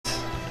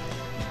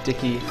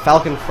Dickey,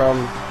 Falcon from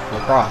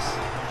lacrosse.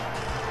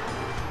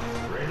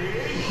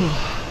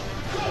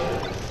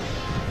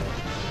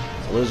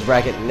 So loser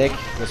bracket, Nick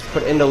was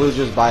put into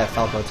losers by a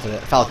Falcon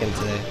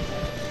today.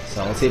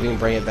 So let's see if we can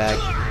bring it back.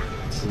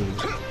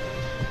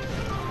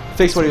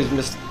 Fix what he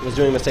was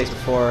doing mistakes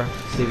before.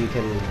 See if he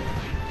can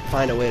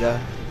find a way to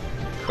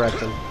correct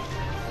them.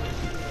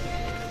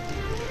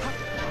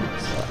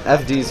 So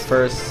FD's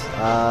first.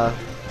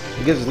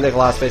 He gives Nick a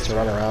lot of space to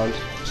run around,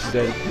 which is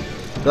good.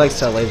 He likes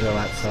to laser a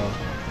lot, so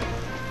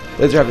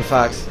laser heavy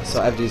Fox. So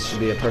FD's should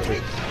be a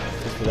perfect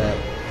fit for that.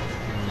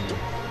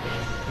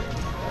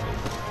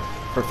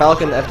 For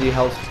Falcon, FD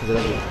helps because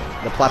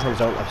the platforms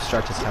don't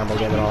obstruct his combo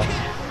game at all.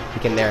 He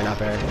can nair and up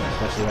air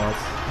as much as he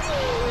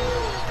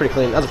wants. Pretty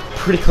clean. That was a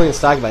pretty clean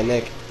stock by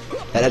Nick.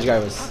 That edge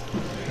guard was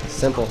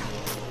simple.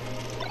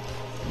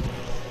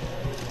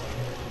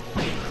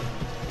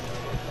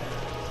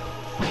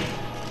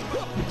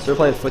 So we're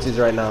playing footsies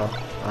right now.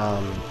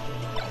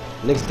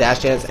 Nick's dash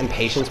dance and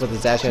patience with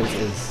his dash dance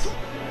is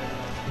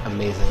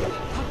amazing.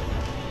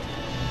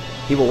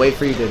 He will wait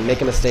for you to make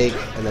a mistake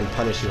and then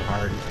punish you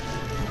hard.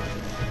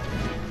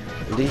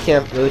 And he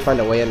can't really find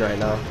a way in right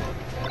now.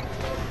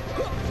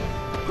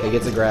 He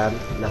gets a grab,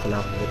 nothing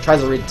off of it.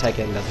 Tries to read tech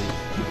in, doesn't.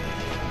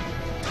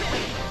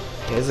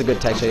 Okay, this is a good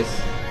tech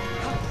chase.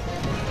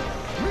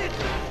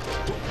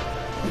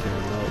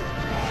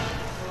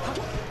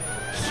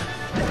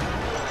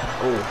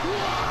 Oh.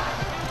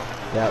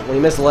 Yeah, when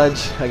you miss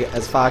ledge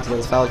as Fox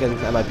against Falcon,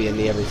 that might be a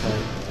knee every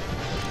time.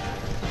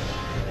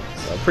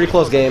 So, pretty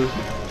close game.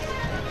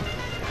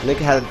 Nick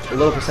had a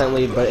little percent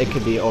lead, but it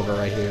could be over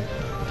right here.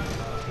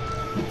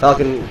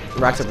 Falcon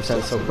racks up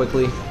percent so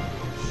quickly.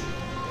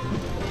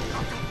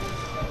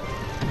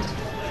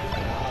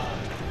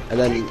 And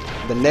then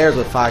the nairs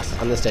with Fox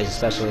on this stage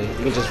especially. You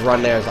can just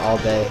run nairs all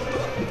day.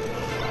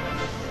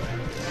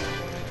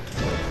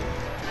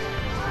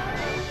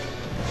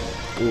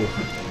 Ooh.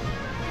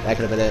 That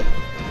could have been it.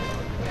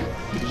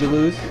 Did you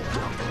lose?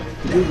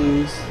 Did you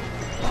lose?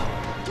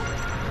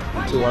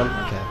 2-1?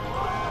 Okay.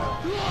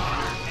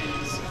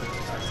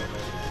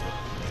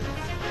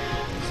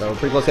 So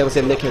pretty close game. Let's see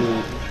if Nick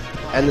can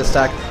end the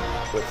stack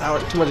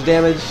without too much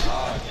damage.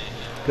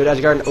 Good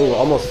edge guard. Oh,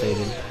 almost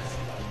faded.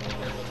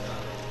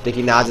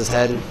 Dickey nods his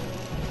head.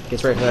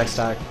 Gets ready for the next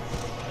stock.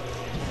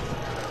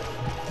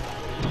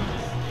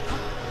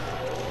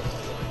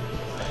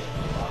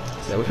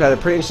 So we've had a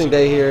pretty interesting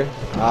day here.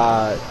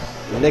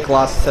 Nick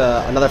lost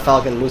to another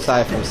Falcon,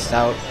 Musai from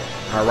Stout,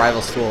 our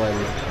rival school, and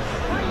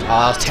oh,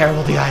 that was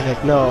terrible DI,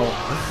 Nick. No,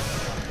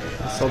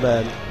 so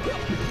bad.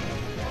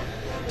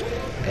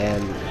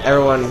 And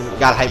everyone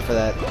got hyped for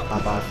that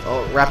pop off.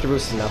 Oh, Raptor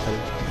boost is nothing.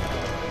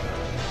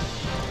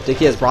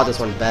 Dickey has brought this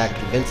one back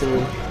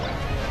convincingly.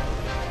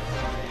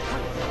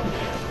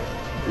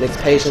 Nick's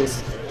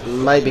patience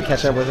might be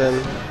catching up with him.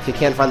 If he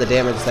can't find the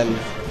damage, then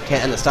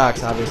can't end the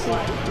stocks, obviously.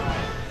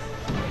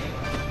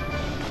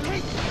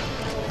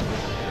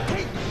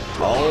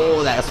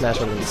 Oh, that smash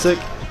would have been sick.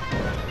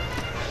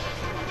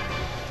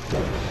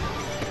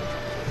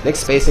 Nick's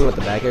spacing with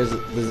the back airs,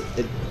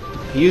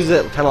 he uses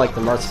it kind of like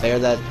the Marth's Fair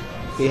that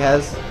he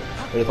has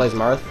when he plays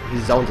Marth. He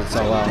zones it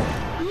so well.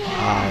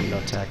 Ah,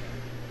 no tech.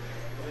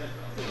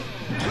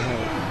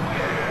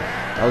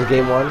 That was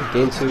game 1.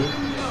 Game 2.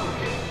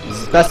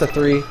 This is best of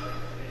 3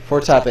 for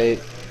top 8.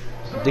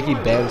 Dickey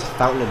bans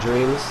Fountain of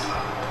Dreams,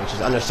 which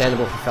is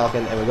understandable for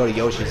Falcon, and we go to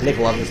Yoshi's. Nick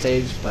loves the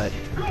stage, but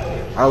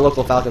our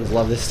local Falcons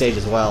love this stage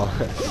as well.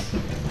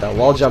 The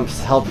wall jumps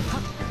help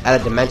add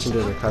a dimension to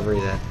his recovery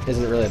that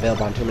isn't really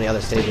available on too many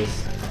other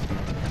stages.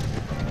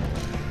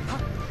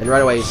 And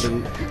right away you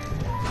see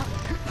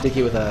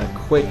Dickey with a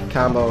quick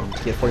combo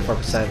to get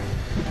 44%.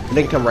 And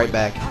they can come right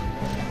back.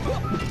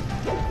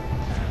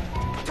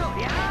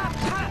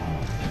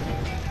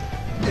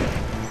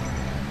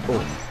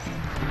 Ooh.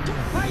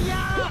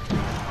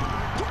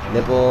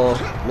 Nipple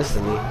missed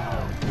the knee.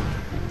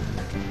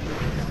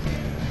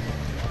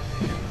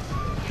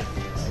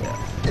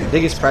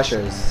 Dickey's pressure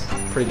is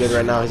pretty good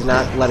right now. He's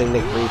not letting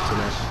Nick breathe too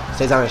much.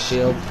 Stays on his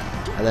shield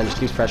and then just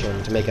keeps pressuring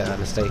him to make a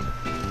mistake.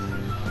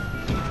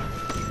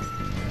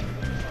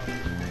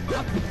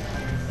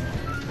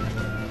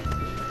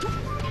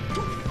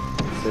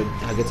 So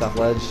gets off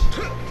ledge.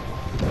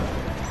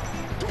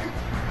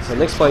 So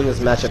Nick's playing this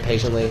matchup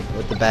patiently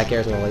with the back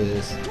airs and the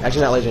lasers.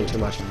 Actually not lasering too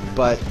much,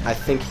 but I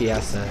think he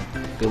has to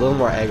be a little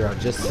more aggro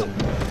just to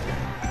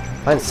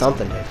find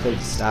something to fit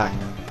the stock.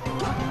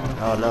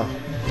 Oh no.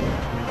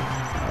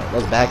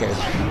 Those back airs.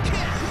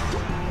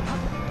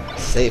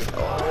 Safe.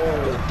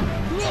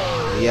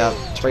 Oh. Yep.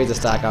 Trades the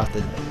stock off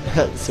the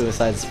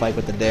suicide spike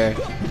with the dare.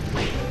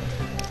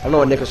 I don't know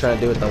what Nick was trying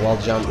to do with the wall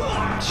jump,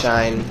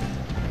 shine.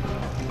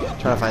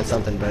 Trying to find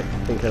something, but I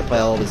think he could have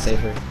played a little bit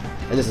safer.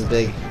 And this is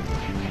big.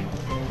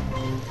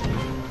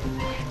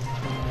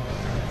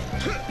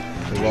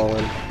 We're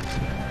rolling.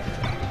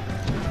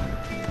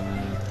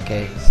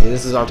 Okay, see,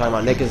 this is what I'm talking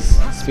about. Nick is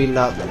speeding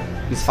up.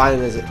 He's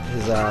finding his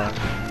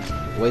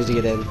ways to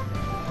get in.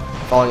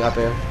 Falling up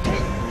air.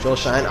 Joel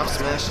shine, up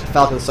smash.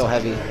 Falcon's so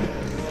heavy.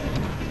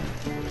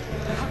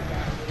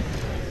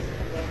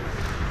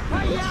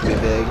 Pretty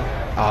big.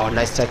 Oh,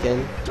 nice tech in.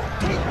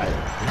 Alright.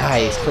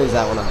 Nice. Cleans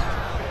that one up.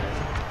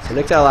 So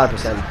Nick's got a lot of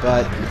percent,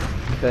 but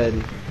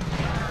could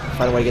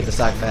find a way to get the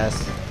stock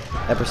fast.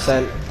 That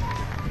percent,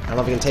 I don't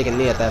know if he can take a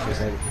knee at that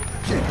percent.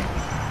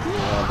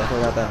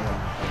 Definitely not that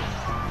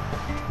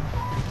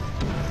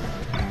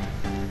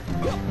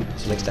one.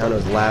 So Nick's down to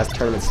his last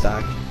tournament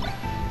stock.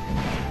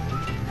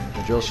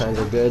 The drill shines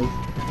are good.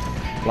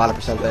 A lot of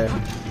percent there.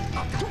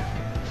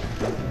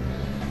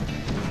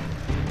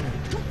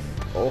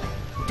 Oh.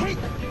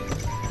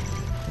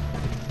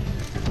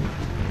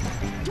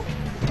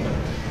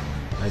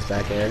 Nice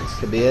back air. This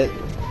could be it.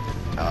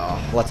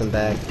 Oh, lets him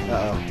back.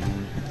 Uh-oh.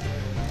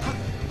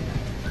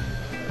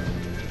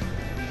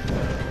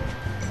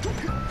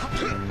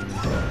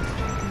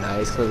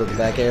 Nice, close up the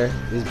back air.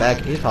 He's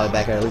probably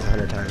back air at least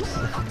 100 times.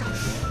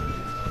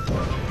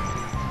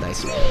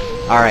 Nice.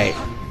 Alright.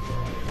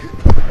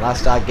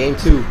 Last stock, game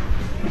 2.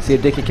 See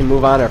if Dickey can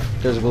move on or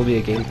if there will be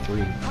a game 3.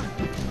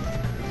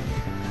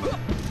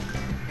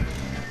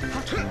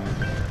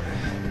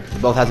 You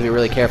both have to be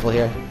really careful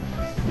here.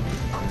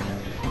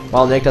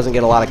 While Nick doesn't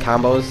get a lot of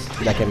combos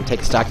that can take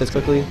a stock this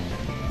quickly,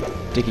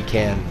 Dickey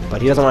can.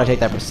 But he doesn't want to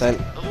take that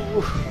percent.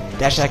 Ooh.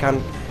 Dash attack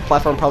on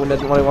platform probably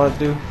doesn't what he wanted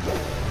to do.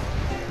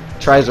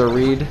 Tries to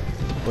read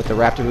with the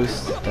Raptor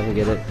boost. Doesn't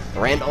get it.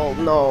 Randall,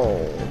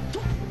 no.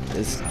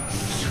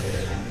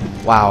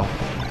 Wow.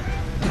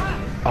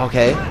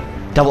 Okay.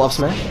 Double up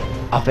smash.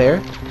 Up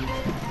air.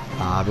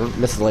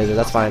 Misses the laser.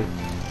 That's fine.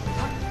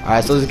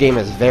 Alright, so this game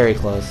is very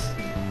close.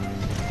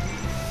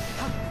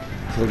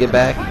 So we get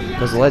back.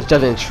 Because the ledge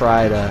doesn't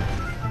try to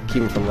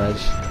keep him from ledge.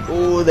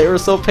 Ooh, they were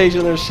so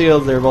patient with their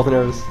shields. They were both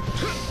nervous.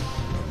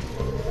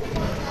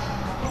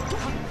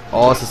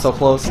 Oh, this is so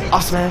close.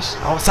 Up smash.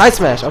 Oh, side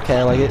smash. Okay,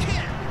 I like it.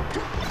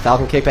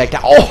 Falcon kick back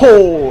down.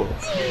 Oh!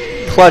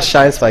 Clutch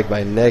shine spike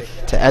by Nick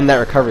to end that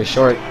recovery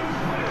short.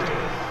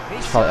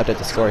 Should probably update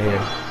the score here.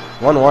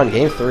 1-1,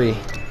 game 3.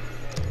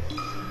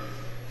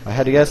 If I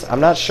had to guess,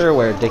 I'm not sure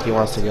where Dickey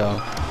wants to go.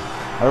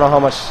 I don't know how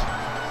much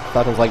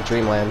Falcons like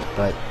Dreamland,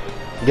 but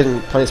gives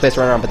him plenty of space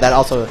to run around, but that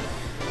also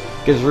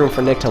gives room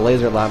for Nick to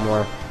laser a lot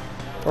more.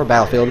 Or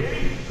Battlefield.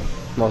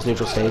 Most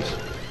neutral stage.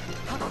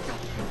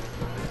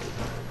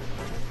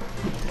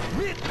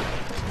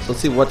 So let's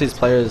see what these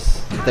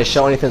players, if they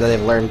show anything that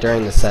they've learned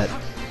during the set.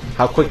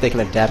 How quick they can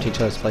adapt to each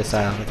other's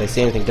playstyle, if they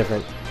see anything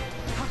different.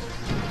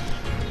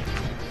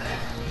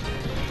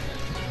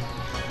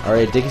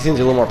 Alright, Dickey seems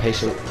a little more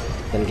patient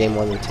than game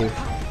 1 and 2.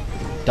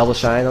 Double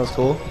shine, that was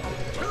cool.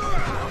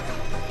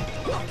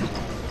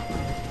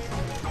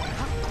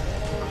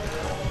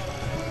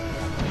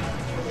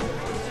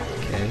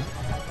 Okay.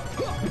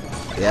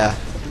 Yeah.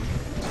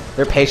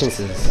 Their patience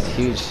is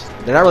huge.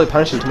 They're not really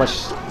punishing too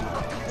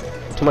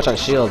much on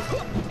shield.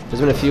 There's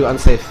been a few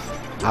unsafe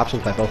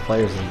options by both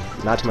players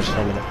and not too much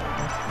time in it.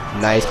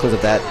 Nice, close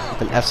up that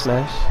with an F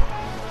smash.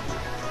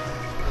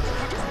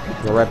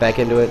 Go right back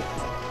into it.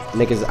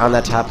 Nick is on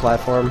that top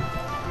platform.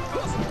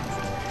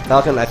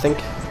 Falcon, I think,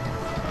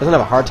 doesn't have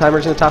a hard time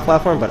reaching the top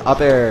platform, but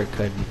up air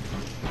could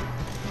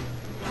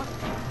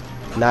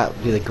not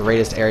be the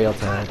greatest aerial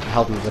to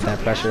help him with that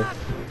pressure.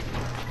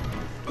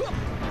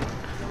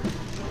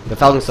 The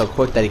Falcon's so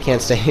quick that he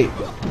can't stay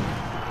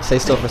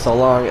still for so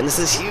long, and this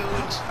is huge.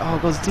 Oh,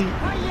 it goes deep.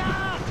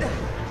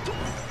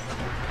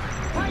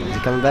 Is he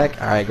coming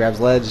back? Alright, grabs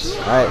ledge.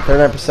 Alright,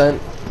 39%.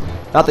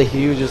 Not the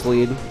hugest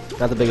lead,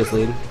 not the biggest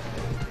lead.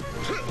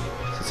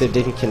 So see if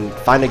Dickey can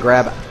find a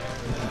grab.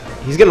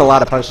 He's getting a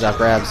lot of punches off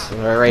grabs.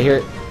 Right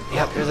here.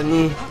 Yep, there's a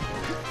knee.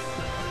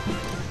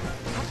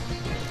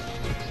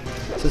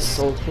 This is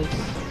so close.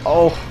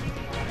 Oh!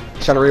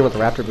 He's trying to read with the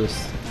Raptor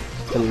boost.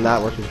 It's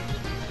not working.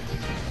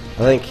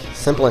 I think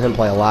Simple and him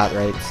play a lot,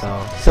 right?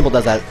 So Simple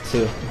does that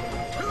too.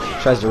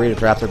 Tries to read with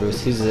Raptor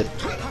boost. Uses it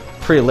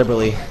pretty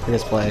liberally in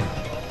his play.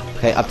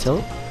 Okay, up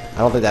tilt? I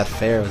don't think that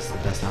fair was the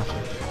best option.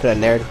 Could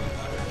have nared.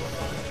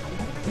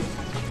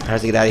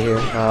 Tries to get out of here.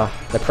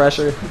 The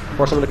pressure.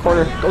 Force him in the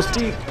corner. Goes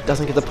deep.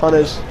 Doesn't get the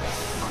punish.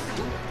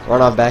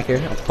 Run off back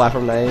here. Off the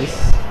platform. Nice.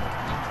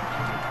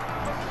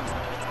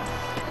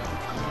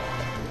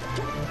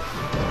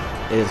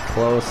 It is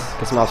close.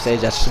 Gets him off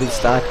stage. That should be the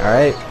stock.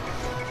 Alright.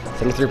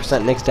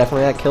 73%. Nick's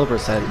definitely at kill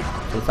percent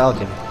from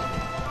Falcon.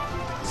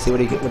 See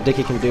what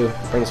Dickey can do.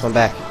 Bring this one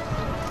back.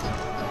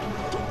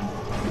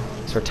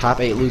 It's for top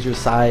 8 losers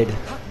side.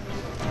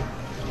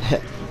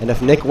 And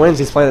if Nick wins,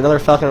 he's playing another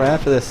Falcon right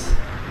after this.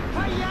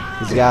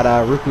 He's got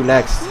Ruku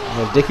next.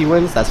 And if Dickey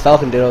wins, that's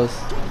Falcon dittos.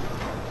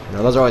 You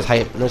know, those are always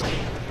hype. And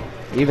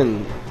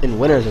even in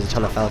winners, there's a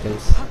ton of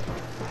Falcons.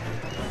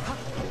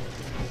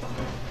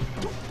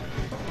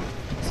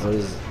 So it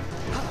is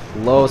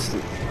low.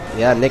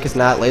 Yeah, Nick is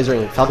not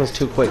lasering. Falcon's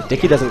too quick.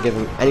 Dickey doesn't give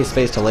him any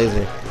space to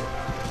laser.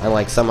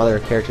 Unlike some other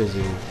characters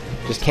who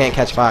just can't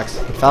catch Fox.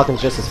 But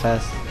Falcon's just as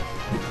fast.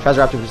 Tries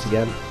Raptor boost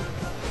again.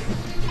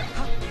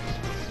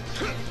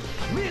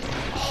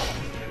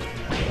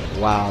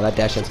 Wow, that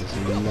dash dance was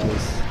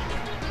nice.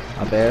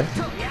 Up air.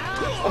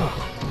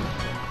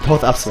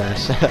 Both up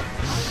smash.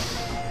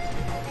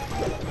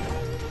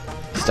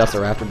 Stuffs the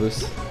Raptor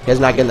boost. He is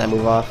not getting that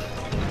move off.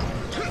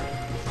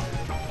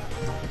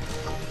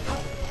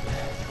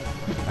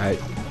 Alright.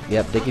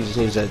 Yep, Dickey just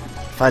needs to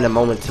find a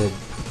moment to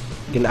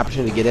get an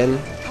opportunity to get in.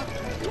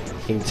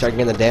 He can start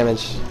getting the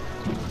damage.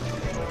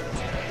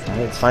 Alright,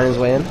 let's find his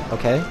way in.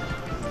 Okay.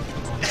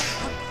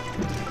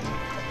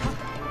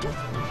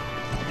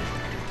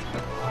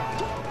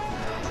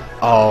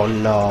 Oh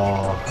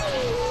no.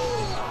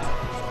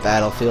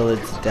 Battlefield,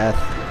 it's death.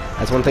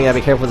 That's one thing I gotta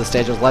be careful with the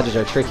stage. Those ledges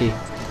are tricky.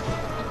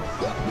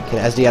 Can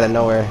SD out of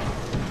nowhere.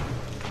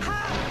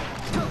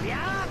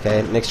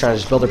 Okay, Nick's trying to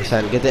just build a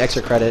percent, get the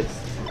extra credit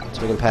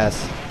so we can pass.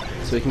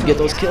 So we can get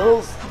those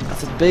kills.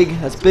 That's a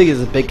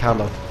big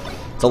combo.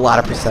 It's a lot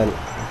of percent.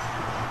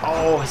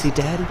 Oh, is he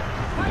dead?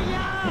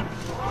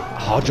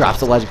 Oh, drops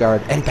the ledge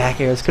guard and back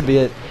air. This could be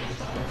it.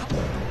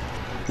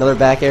 Another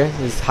back air.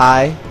 He's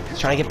high. He's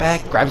trying to get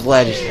back. Grabs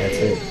ledge. That's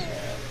it.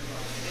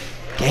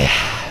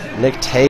 Yeah. Nick takes.